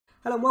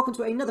Hello and welcome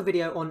to another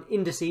video on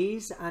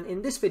indices, and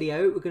in this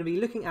video we're going to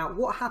be looking at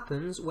what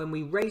happens when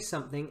we raise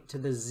something to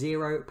the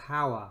 0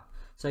 power.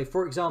 So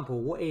for example,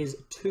 what is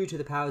 2 to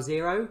the power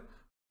 0,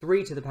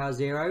 3 to the power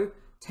 0,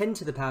 10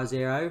 to the power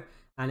 0,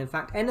 and in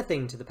fact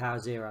anything to the power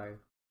 0.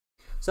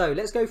 So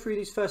let's go through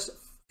these first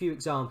few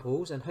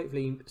examples and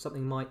hopefully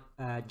something might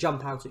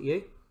jump out at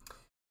you.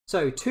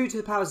 So 2 to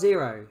the power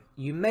 0,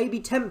 you may be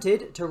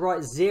tempted to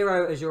write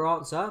 0 as your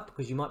answer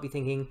because you might be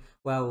thinking,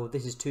 well,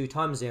 this is 2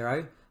 times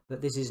 0.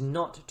 But this is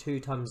not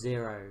 2 times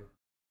 0.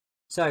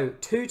 So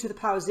 2 to the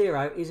power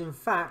 0 is in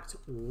fact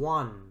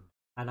 1.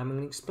 And I'm going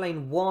to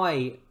explain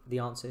why the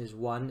answer is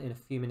 1 in a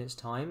few minutes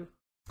time.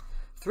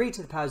 3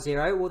 to the power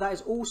 0, well, that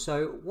is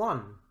also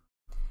 1.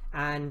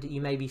 And you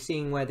may be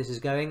seeing where this is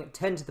going.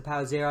 10 to the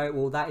power 0,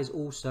 well, that is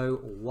also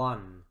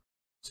 1.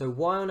 So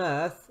why on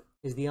earth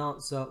is the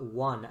answer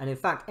 1? And in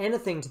fact,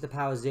 anything to the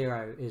power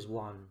 0 is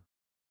 1.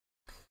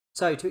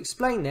 So to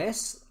explain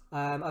this,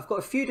 I've got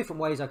a few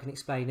different ways I can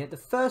explain it. The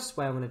first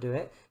way I'm going to do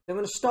it, I'm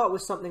going to start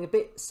with something a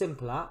bit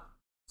simpler.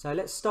 So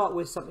let's start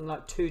with something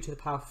like 2 to the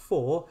power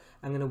 4.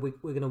 We're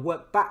going to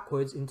work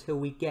backwards until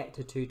we get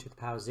to 2 to the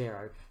power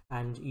 0.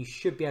 And you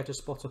should be able to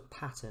spot a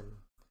pattern.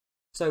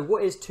 So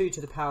what is 2 to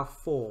the power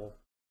 4?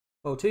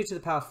 Well, 2 to the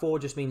power 4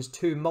 just means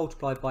 2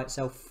 multiplied by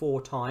itself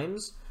 4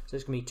 times. So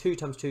it's going to be 2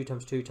 times 2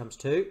 times 2 times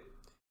 2,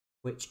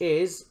 which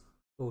is,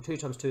 well, 2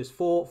 times 2 is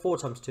 4, 4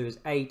 times 2 is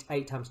 8,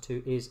 8 times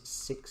 2 is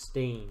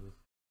 16.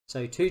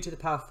 So 2 to the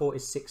power 4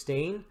 is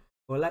 16.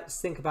 Well, let's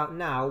think about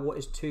now what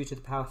is 2 to the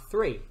power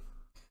 3.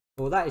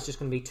 Well, that is just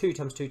going to be 2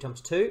 times 2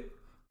 times 2,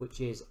 which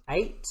is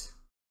 8.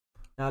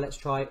 Now let's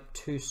try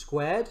 2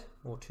 squared,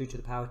 or 2 to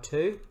the power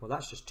 2. Well,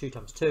 that's just 2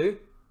 times 2,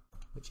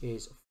 which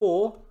is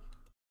 4.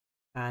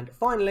 And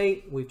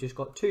finally, we've just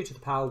got 2 to the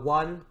power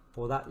 1.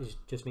 Well, that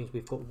just means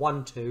we've got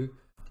 1, 2,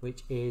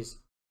 which is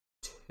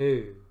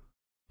 2.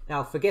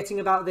 Now,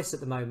 forgetting about this at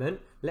the moment,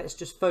 let's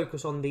just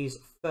focus on these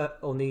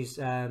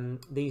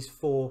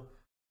four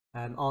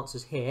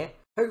answers here.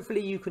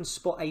 Hopefully you can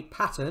spot a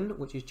pattern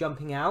which is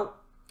jumping out,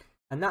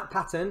 and that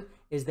pattern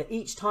is that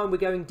each time we're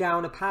going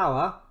down a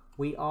power,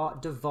 we are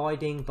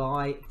dividing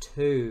by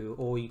 2,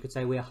 or you could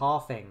say we're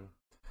halving.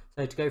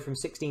 So to go from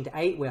 16 to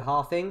 8, we're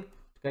halving.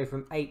 To go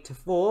from 8 to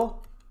 4,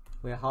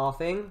 we're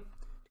halving.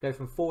 To go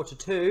from 4 to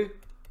 2,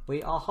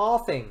 we are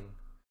halving.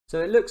 So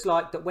it looks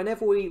like that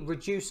whenever we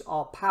reduce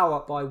our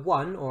power by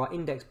 1 or our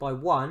index by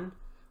 1,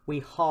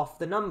 we halve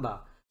the number.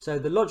 So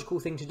the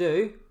logical thing to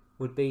do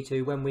would be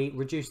to, when we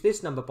reduce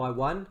this number by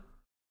 1,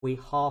 we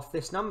halve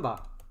this number.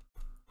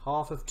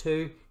 Half of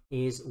 2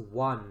 is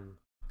 1.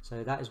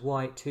 So that is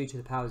why 2 to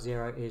the power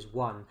 0 is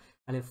 1.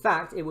 And in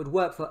fact, it would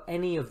work for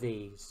any of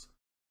these.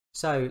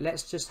 So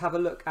let's just have a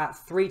look at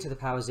 3 to the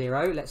power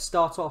 0. Let's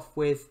start off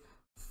with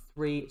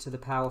 3 to the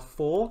power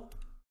 4.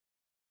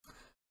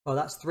 Well,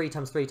 that's 3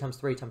 times 3 times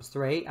 3 times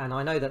 3, and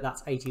I know that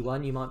that's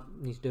 81. You might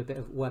need to do a bit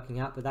of working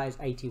out, but that is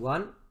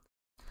 81.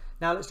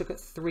 Now let's look at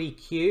 3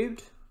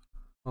 cubed.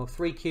 Well,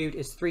 3 cubed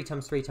is 3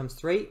 times 3 times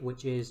 3,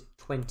 which is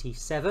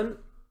 27.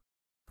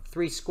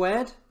 3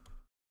 squared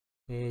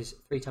is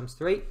 3 times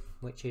 3,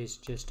 which is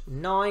just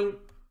 9.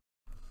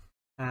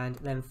 And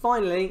then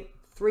finally,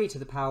 3 to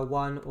the power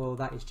 1, well,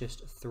 that is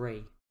just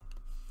 3.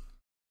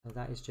 So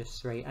that is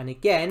just 3. And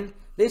again,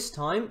 this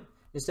time,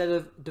 instead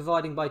of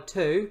dividing by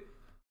 2,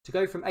 to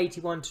go from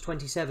 81 to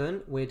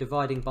 27, we're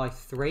dividing by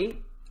 3,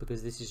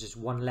 because this is just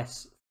one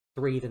less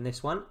 3 than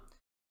this one.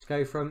 To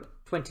go from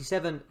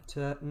 27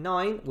 to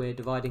 9, we're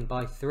dividing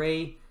by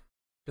 3.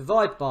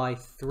 Divide by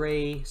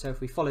 3, so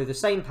if we follow the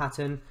same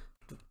pattern,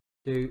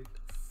 do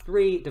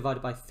 3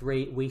 divided by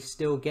 3, we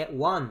still get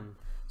 1.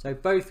 So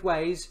both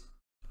ways,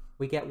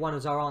 we get 1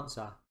 as our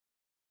answer.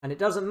 And it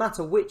doesn't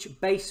matter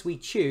which base we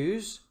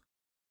choose,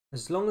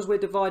 as long as we're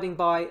dividing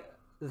by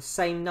the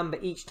same number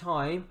each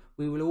time,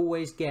 we will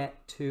always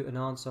get to an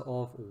answer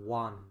of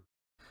 1.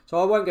 So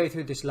I won't go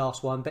through this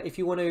last one, but if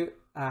you want to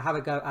have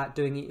a go at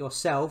doing it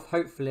yourself,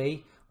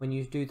 hopefully when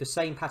you do the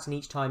same pattern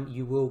each time,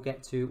 you will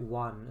get to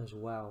 1 as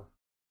well.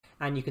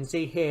 And you can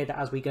see here that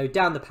as we go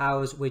down the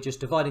powers, we're just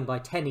dividing by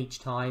 10 each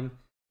time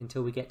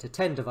until we get to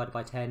 10 divided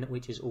by 10,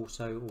 which is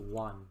also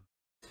 1.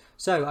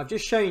 So I've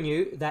just shown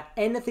you that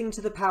anything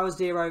to the power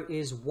 0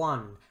 is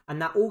 1,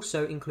 and that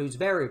also includes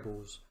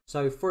variables.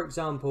 So for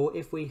example,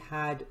 if we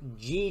had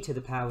g to the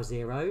power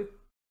 0,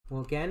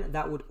 well again,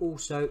 that would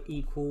also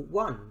equal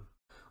 1.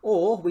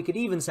 Or we could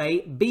even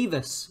say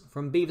Beavis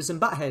from Beavis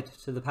and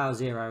Butthead to the power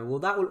 0. Well,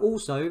 that will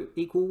also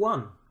equal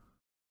 1.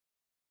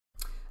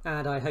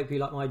 And I hope you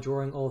like my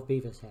drawing of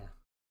Beavis here.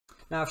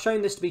 Now I've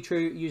shown this to be true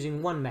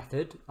using one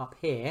method up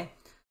here.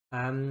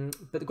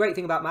 But the great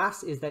thing about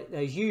maths is that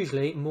there's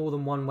usually more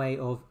than one way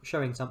of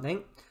showing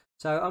something.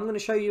 So I'm going to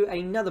show you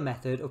another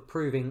method of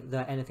proving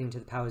that anything to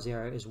the power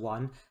 0 is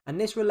 1.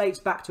 And this relates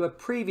back to a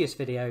previous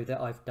video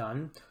that I've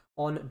done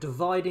on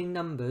dividing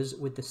numbers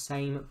with the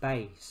same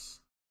base.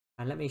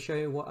 And let me show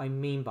you what I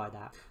mean by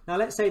that. Now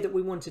let's say that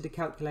we wanted to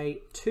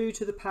calculate 2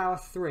 to the power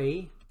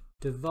 3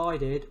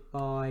 divided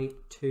by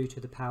 2 to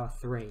the power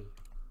 3.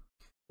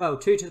 Well,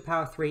 2 to the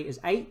power 3 is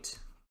 8.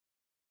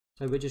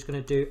 So we're just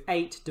going to do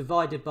 8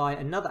 divided by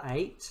another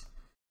 8.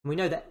 And we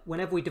know that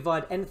whenever we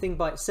divide anything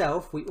by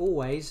itself, we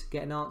always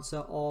get an answer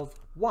of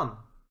 1.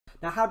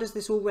 Now, how does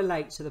this all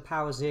relate to the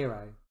power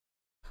 0?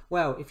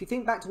 Well, if you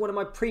think back to one of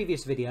my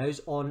previous videos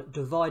on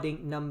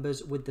dividing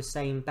numbers with the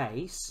same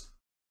base,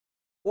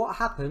 what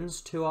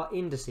happens to our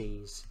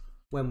indices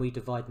when we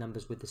divide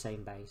numbers with the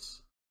same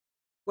base?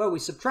 Well, we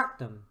subtract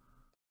them.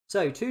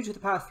 So 2 to the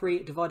power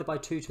 3 divided by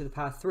 2 to the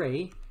power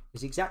 3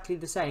 is exactly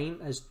the same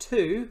as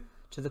 2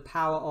 to the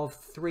power of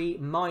 3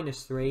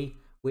 minus 3,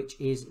 which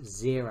is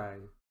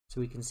 0.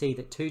 So we can see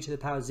that 2 to the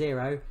power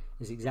 0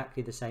 is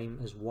exactly the same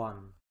as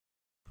 1.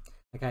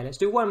 Okay, let's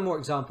do one more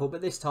example,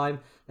 but this time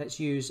let's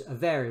use a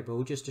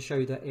variable just to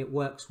show that it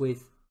works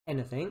with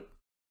anything.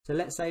 So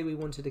let's say we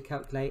wanted to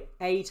calculate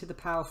a to the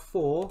power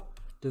 4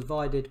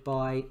 divided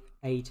by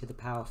a to the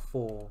power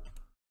 4.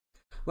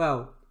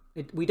 Well,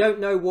 we don't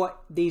know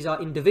what these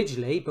are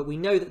individually, but we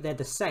know that they're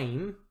the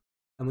same,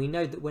 and we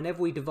know that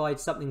whenever we divide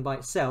something by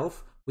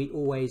itself, we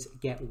always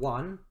get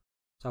 1.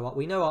 So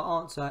we know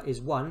our answer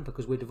is 1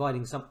 because we're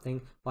dividing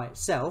something by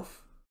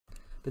itself.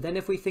 But then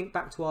if we think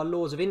back to our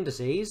laws of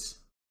indices,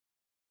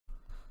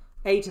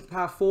 a to the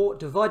power 4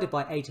 divided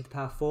by a to the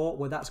power 4,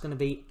 well, that's going to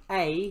be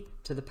a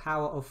to the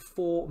power of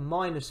 4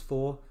 minus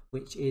 4,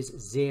 which is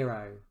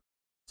 0.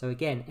 So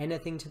again,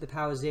 anything to the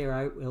power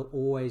 0 will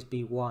always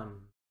be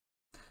 1.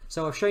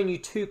 So I've shown you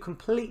two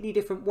completely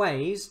different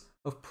ways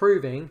of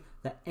proving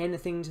that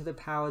anything to the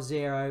power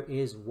 0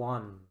 is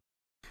 1.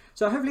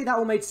 So hopefully that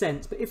all made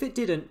sense, but if it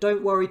didn't,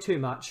 don't worry too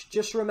much.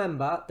 Just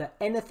remember that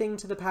anything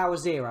to the power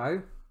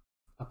 0,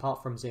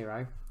 apart from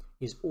 0,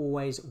 is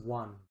always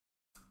 1.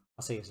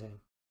 I'll see you soon.